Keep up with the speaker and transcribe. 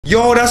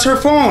Yo, that's her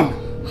phone.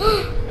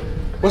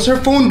 What's her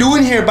phone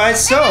doing here by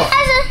itself?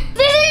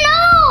 There's a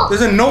note.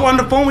 There's a note on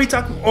the phone we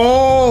talking.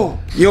 Oh,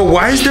 yo,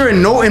 why is there a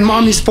note in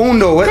mommy's phone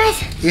though? What?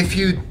 If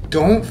you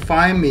don't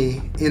find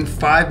me in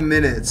 5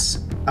 minutes,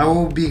 I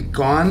will be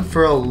gone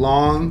for a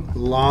long,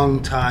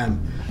 long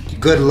time.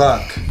 Good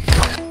luck.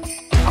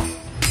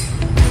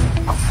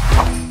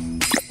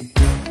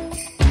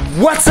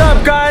 What's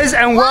up, guys,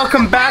 and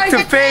welcome back to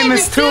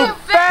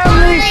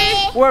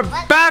FamousTubeFamily. We're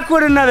back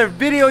with another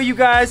video, you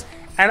guys.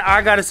 And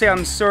I gotta say,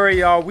 I'm sorry,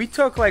 y'all. We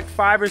took like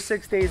 5 or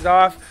 6 days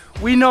off.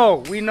 We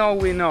know.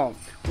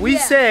 We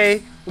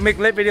say we make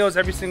lit videos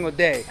every single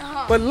day.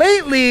 But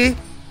lately,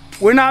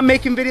 we're not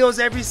making videos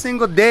every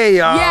single day,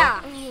 y'all.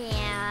 Yeah.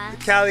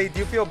 Callie, do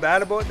you feel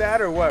bad about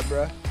that or what,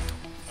 bruh?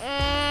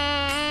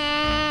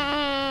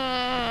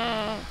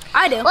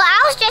 I do. Well,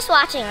 I was just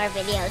watching our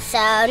videos, so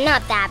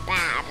not that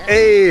bad.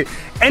 Hey,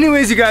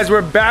 anyways, you guys,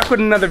 we're back with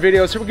another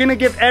video. So we're gonna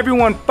give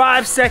everyone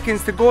 5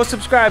 seconds to go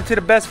subscribe to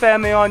the best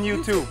family on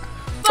YouTube.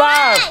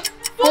 5,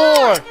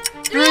 4,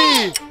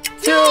 3,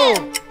 2,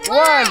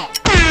 1.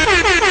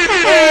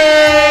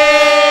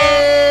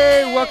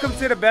 Hey! Welcome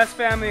to the best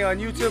family on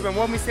YouTube. And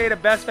when we say the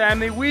best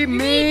family, we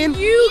mean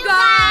you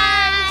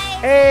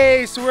guys.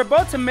 Hey, so we're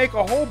about to make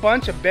a whole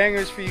bunch of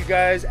bangers for you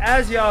guys.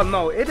 As y'all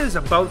know, it is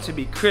about to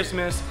be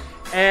Christmas.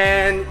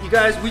 And you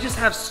guys, we just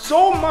have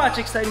so much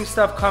exciting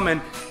stuff coming.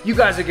 You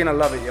guys are gonna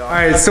love it, y'all. All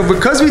right, so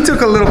because we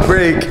took a little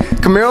break,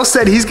 Camaro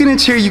said he's gonna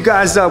cheer you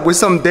guys up with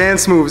some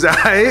dance moves, all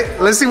right?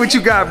 Let's see what you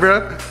got,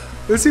 bro.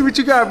 Let's see what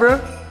you got, bro.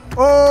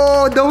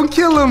 Oh, don't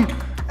kill him.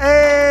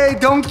 Hey,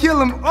 don't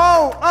kill him.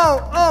 Oh,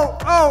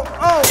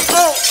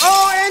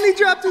 and he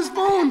dropped his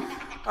phone.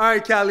 All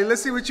right, Callie,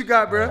 let's see what you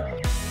got, bro.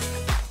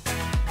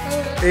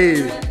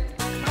 Hey.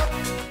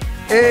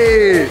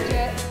 Hey.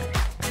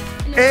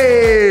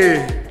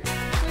 Hey.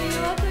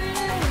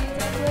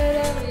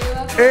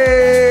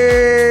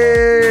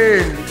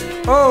 Hey!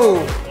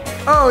 Oh,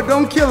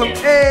 don't kill him.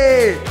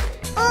 Hey!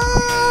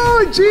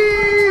 Oh,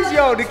 jeez!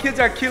 Yo, the kids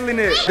are killing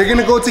it. They're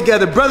gonna go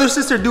together.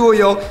 Brother-sister duo,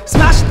 yo.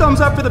 Smash the thumbs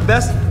up for the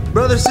best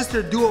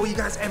brother-sister duo you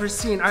guys ever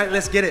seen. All right,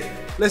 let's get it.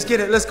 Let's get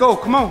it. Let's go.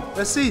 Come on.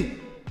 Let's see.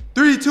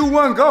 3, 2,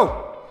 1,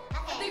 go. I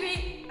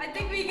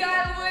think we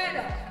got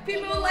one.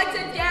 People like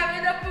to jam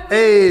it up.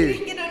 Hey!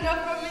 Get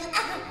enough from it.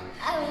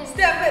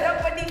 Step it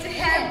up. I need to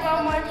have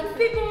on my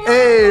people.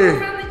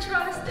 Hey!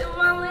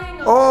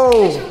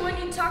 Oh! When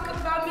you talk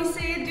about me,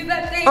 say do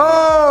that thing.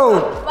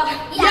 Oh!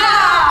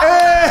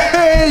 Yeah!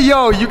 Hey,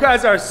 yo, you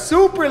guys are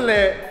super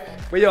lit.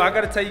 But yo, I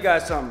gotta tell you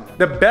guys something.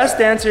 The best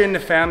dancer in the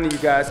family, you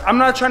guys. I'm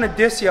not trying to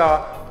diss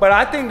y'all, but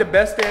I think the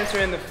best dancer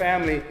in the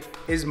family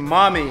is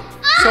mommy.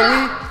 So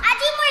I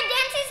do more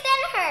dances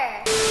than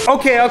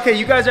her. Okay,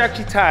 you guys are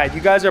actually tied. You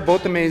guys are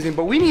both amazing,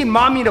 but we need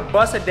mommy to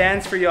bust a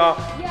dance for y'all.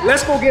 Yeah.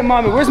 Let's go get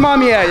mommy. Where's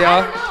mommy at,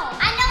 y'all?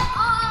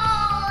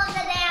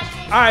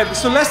 All right,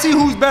 so let's see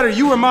who's better,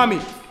 you or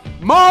mommy.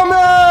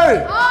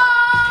 Mommy!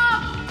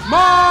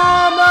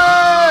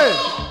 Mommy!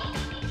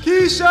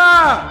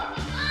 Keisha!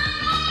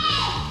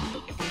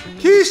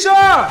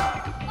 Keisha!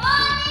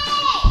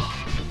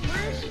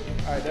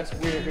 All right, that's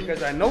weird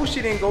because I know she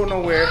didn't go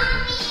nowhere.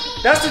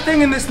 That's the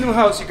thing in this new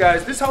house, you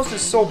guys. This house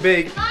is so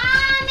big.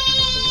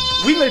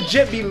 We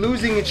legit be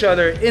losing each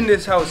other in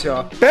this house,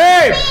 y'all.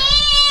 Babe!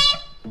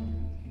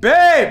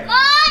 Babe!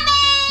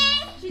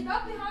 She's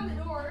not behind the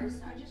doors.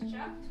 I just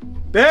checked.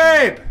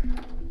 Babe!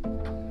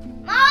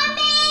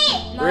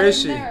 Mommy! Where is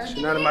she?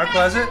 She's not in my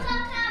closet?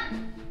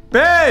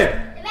 Babe!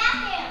 The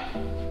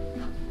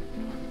bathroom.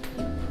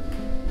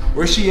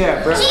 Where's she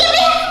at, bro?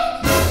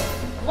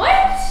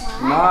 What?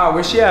 Nah,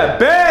 where's she at?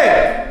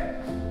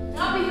 Babe!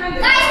 Not behind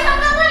the Guys, doors.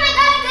 come on, I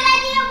got a good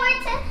idea where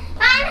to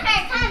find her.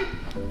 Come.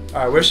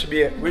 All right, where's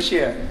she at? Where's she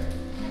at?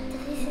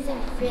 This is a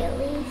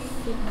really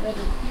secret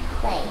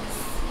place.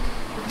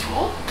 Okay?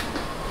 Come.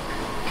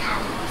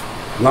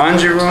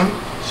 Laundry room?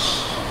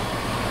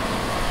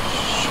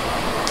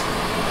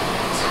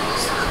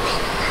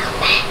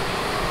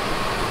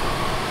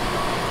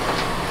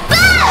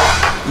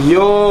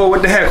 Yo,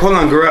 what the heck? Hold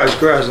on, garage.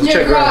 Let's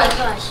check garage.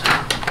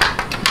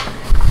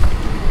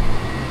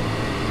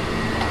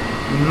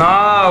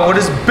 Nah, what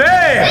is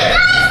babe?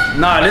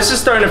 Nah, this is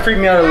starting to freak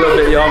me out a little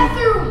bit,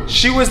 y'all.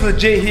 She was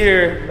legit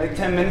here like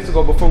 10 minutes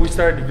ago before we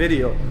started the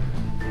video.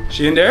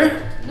 She in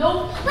there?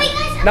 Nope. Wait,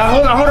 guys.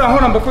 Now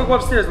hold on. Before we go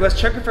upstairs, let's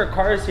check if her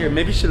car is here.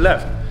 Maybe she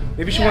left.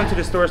 Maybe she went to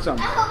the store or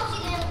something. I hope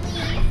she didn't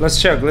leave.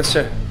 Let's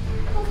check.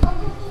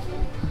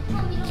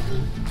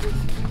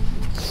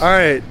 All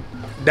right,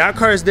 that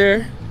car is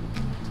there.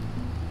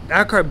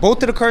 That car,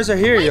 both of the cars are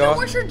here, y'all.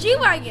 Where's your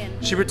G-Wagon?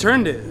 She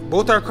returned it.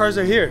 Both our cars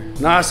are here.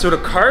 Nah, so the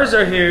cars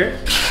are here.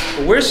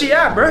 But where's she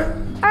at, bruh?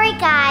 All right,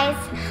 guys.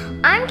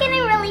 I'm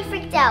getting really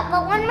freaked out,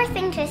 but one more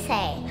thing to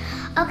say.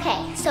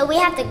 Okay, so we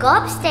have to go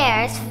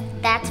upstairs.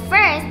 That's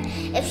first.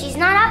 If she's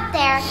not up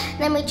there,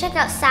 then we check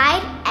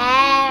outside,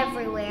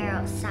 everywhere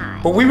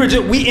outside. But we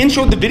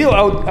introed the video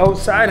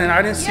outside and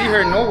I didn't see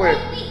her nowhere.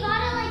 We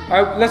gotta, like,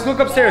 All right, let's look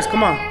upstairs.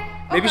 Come on.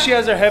 Maybe she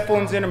has her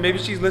headphones in, or maybe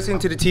she's listening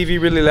to the TV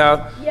really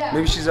loud. Yeah.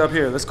 Maybe she's up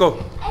here. Let's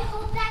go. I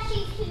hope that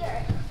she's here.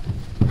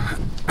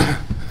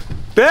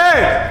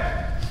 Babe!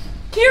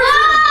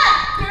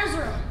 Kira's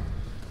room.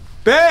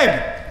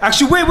 Babe!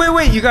 Actually,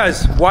 wait, you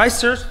guys. Why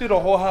search through the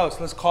whole house?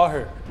 Let's call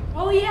her.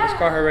 Oh yeah. Let's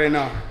call her right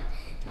now.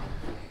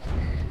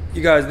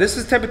 You guys, this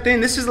is the type of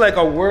thing, this is like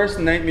a worst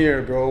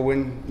nightmare, bro.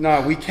 When,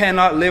 nah, we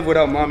cannot live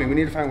without mommy. We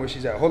need to find where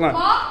she's at. Hold on.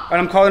 Mom? And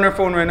I'm calling her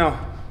phone right now.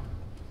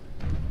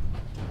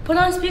 Put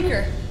on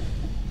speaker.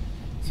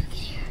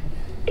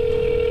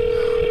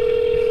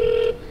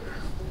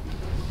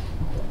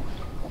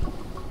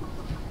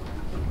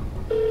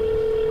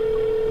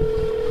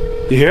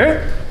 You hear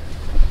it?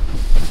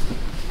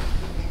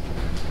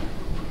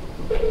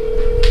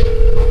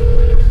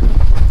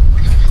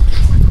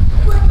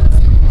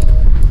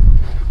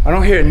 I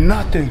don't hear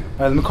nothing. All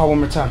right, let me call one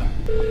more time.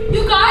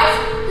 You guys,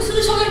 this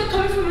is something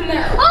coming from in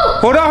there. Oh!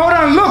 Hold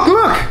on,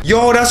 look!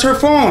 Yo, that's her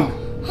phone.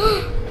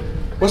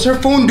 What's her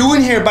phone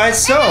doing here by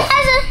itself?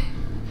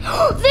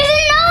 There's a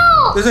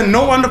note! There's a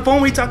note on the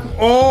phone we talking.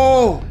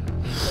 Oh!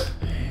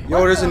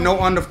 Yo, there's a note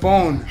on the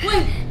phone.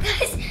 Wait,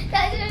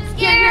 Guys, I'm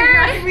here,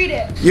 I scared. can read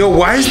it. Yo,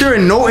 why is there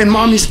a note in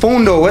mommy's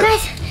phone though? What?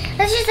 Guys,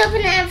 let's just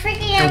open it. I'm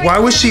freaking out. And why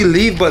would she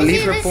leave but This leave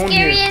is her the phone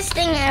here? scariest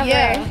thing ever.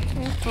 Yeah.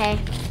 Okay.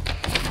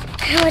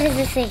 What does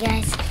this say,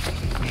 guys?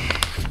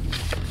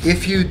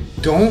 If you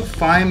don't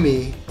find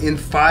me in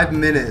 5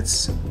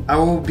 minutes, I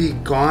will be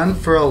gone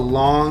for a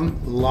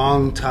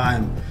long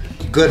time.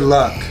 Good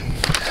luck.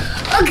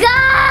 Oh,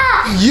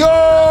 God! Yo!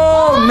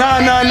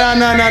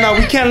 Nah.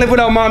 We can't live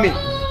without mommy.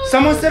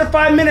 Someone set a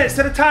 5 minutes.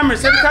 Set a timer.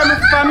 Set a timer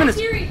for 5 minutes.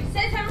 Siri,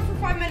 set a timer for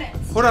 5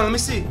 minutes. Hold on, let me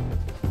see.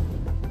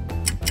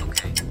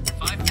 Okay,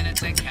 5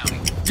 minutes and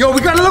counting. Yo, we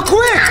gotta look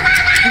quick.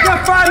 We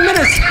got 5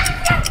 minutes.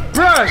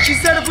 Bruh, she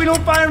said if we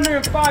don't find her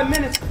in 5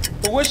 minutes.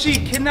 But was she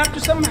kidnapped or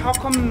something? How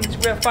come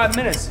we have 5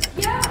 minutes?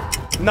 Yeah.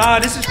 Nah,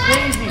 this is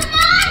crazy.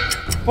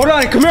 Hold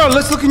on, come here,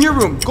 let's look in your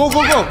room. Go.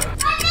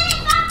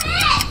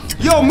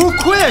 Yo, move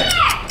quick.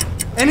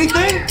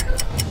 Anything?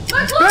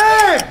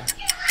 Babe!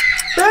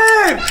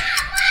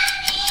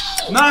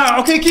 Nah,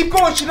 okay, keep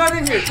going. She's not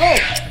in here. Go.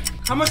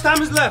 How much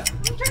time is left?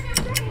 I'm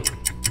checking.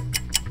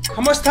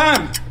 How much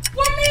time?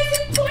 4 minutes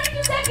and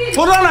 22 seconds.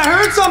 Hold on, I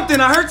heard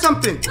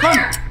something. Come.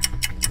 Where?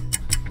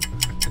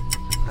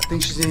 I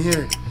think she's in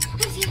here.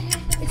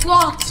 It's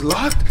locked. It's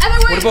locked? Other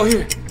way. What about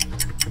here?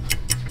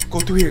 Go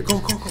through here. Go.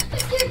 Alright.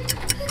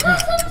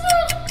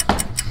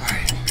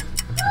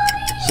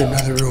 It's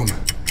another room.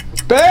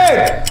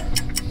 Babe!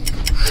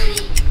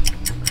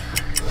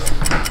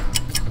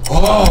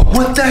 Oh,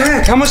 what the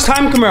heck? How much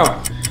time, Camaro?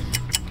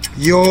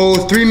 Yo,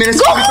 3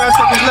 minutes, 45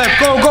 seconds left.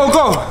 Go.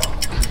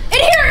 In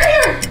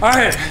here.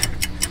 Alright.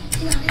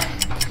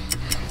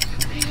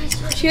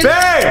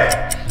 Babe!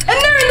 And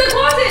they're in the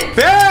closet.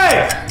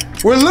 Babe!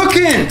 We're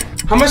looking.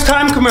 How much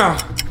time, Camaro?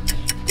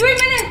 3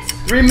 minutes.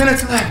 3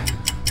 minutes left.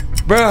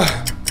 Bruh.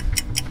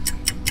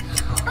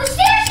 Oh,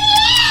 there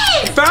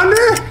she is! Found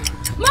her?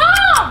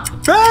 Mom.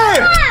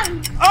 Babe!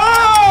 Mom!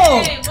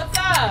 Oh! Hey, what's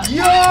up?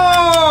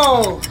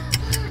 Yo!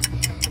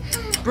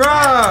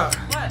 Bruh!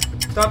 What?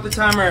 Stop the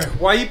timer.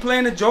 Why you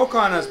playing a joke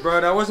on us, bro?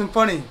 That wasn't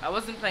funny. I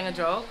wasn't playing a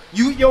joke.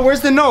 Yo,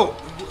 where's the note?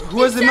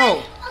 Who has the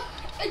note?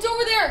 It's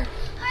over there.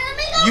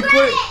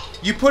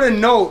 You put a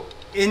note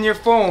in your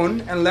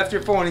phone and left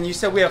your phone and you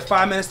said we have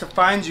 5 minutes to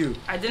find you.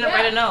 I didn't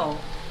write a note.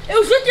 It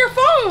was with your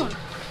phone.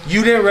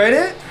 You didn't write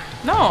it?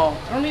 No,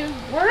 I don't even.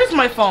 Where is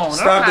my phone?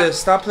 Stop this.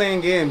 Stop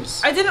playing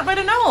games. I didn't write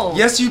a note.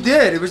 Yes, you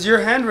did. It was your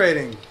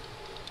handwriting.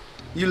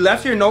 You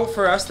left your note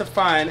for us to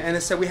find and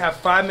it said we have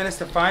 5 minutes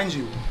to find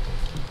you.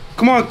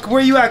 Come on,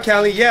 where you at,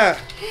 Callie? Yeah.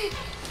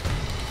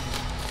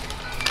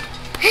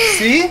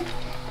 See?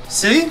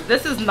 See?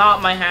 This is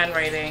not my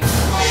handwriting.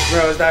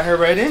 Bro, is that her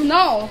writing?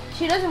 No,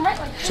 she doesn't write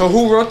like that. So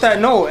who wrote that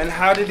note and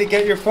how did it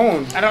get your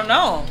phone? I don't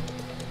know.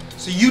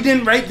 So you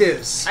didn't write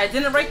this? I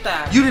didn't write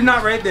that. You did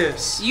not write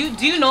this? You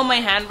do know my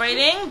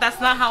handwriting? That's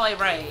not how I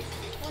write.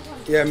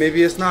 Yeah,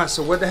 maybe it's not.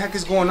 So what the heck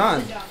is going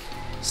on?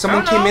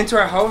 Someone I don't know. came into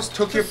our house,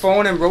 took your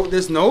phone and wrote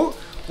this note?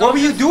 What were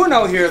you doing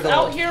out here though?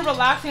 Out here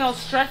relaxing, I was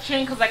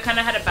stretching because I kind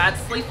of had a bad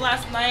sleep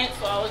last night.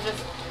 So I was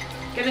just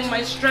getting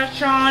my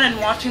stretch on and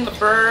watching the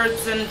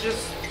birds and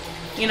just,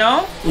 you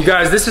know? You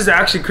guys, this is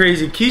actually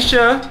crazy.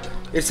 Keisha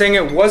is saying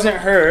it wasn't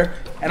her.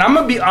 And I'm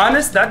gonna be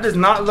honest, that does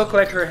not look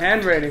like her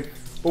handwriting.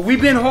 But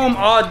we've been home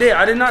all day.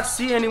 I did not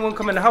see anyone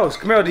come in the house.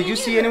 Camille, did you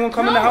see anyone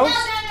come in the house?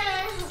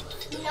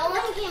 No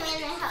one came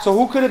in the house. So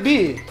who could it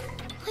be?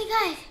 Wait,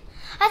 guys,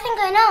 I think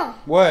I know.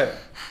 What?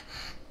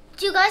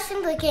 Do you guys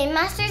think the Game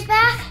Master's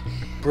back?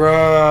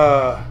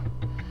 Bruh.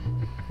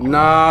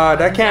 Nah,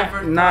 that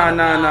can't.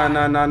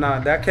 Nah.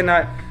 That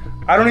cannot.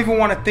 I don't even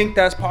want to think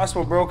that's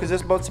possible, bro, because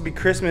it's about to be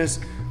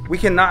Christmas. We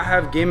cannot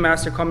have Game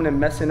Master coming and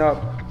messing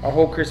up our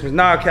whole Christmas.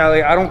 Nah,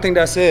 Callie, I don't think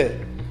that's it.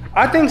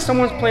 I think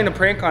someone's playing a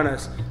prank on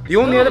us. The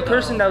only other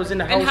person that was in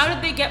the house. And how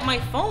did they get my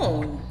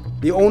phone?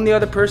 The only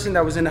other person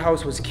that was in the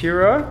house was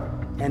Kira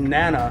and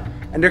Nana.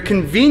 And they're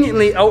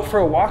conveniently out for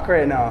a walk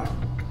right now.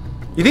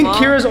 You think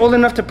Kira's old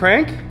enough to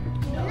prank?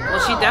 Well,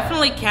 she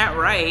definitely can't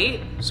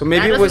write. So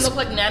maybe that it was. doesn't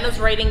look like Nana's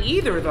writing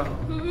either, though.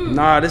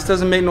 Nah, this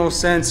doesn't make no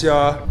sense,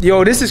 y'all.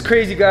 Yo, this is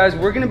crazy, guys.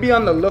 We're gonna be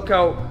on the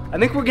lookout I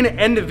think we're gonna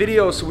end the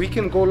video so we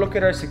can go look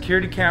at our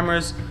security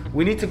cameras.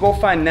 We need to go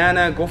find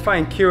Nana, go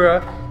find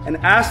Kira, and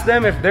ask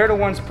them if they're the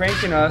ones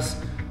pranking us.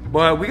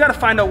 But we gotta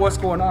find out what's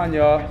going on,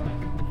 y'all.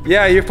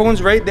 Yeah, your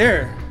phone's right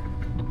there.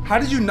 How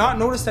did you not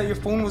notice that your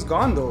phone was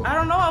gone though? I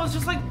don't know, I was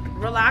just like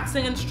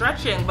relaxing and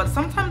stretching, but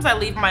sometimes I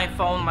leave my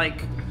phone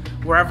like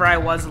wherever I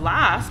was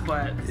last,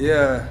 but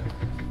yeah.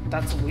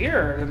 That's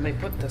weird. And they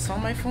put this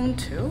on my phone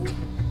too?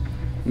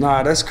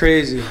 Nah, that's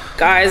crazy.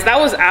 Guys, that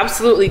was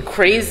absolutely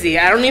crazy.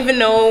 I don't even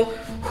know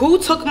who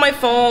took my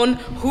phone,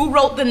 who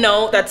wrote the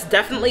note. That's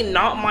definitely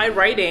not my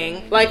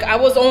writing. Like, I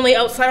was only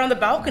outside on the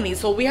balcony,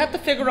 so we have to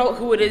figure out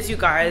who it is, you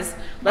guys.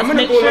 I'm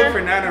gonna go look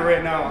for Nana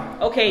right now.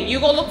 Okay, you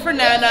go look for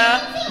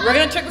Nana. We're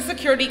gonna check the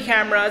security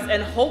cameras,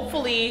 and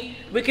hopefully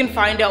we can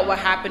find out what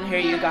happened here,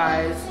 you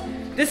guys.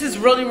 This is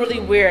really, really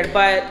weird,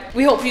 but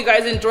we hope you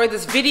guys enjoyed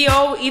this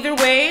video. Either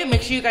way,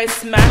 make sure you guys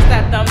smash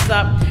that thumbs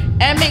up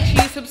and make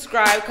sure you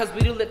subscribe because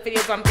we do lit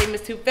videos on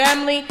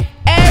FamousTubeFamily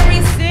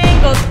every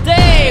single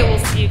day.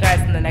 We'll see you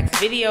guys in the next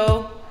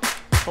video.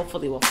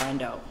 Hopefully we'll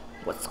find out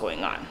what's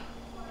going on.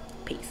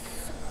 Peace.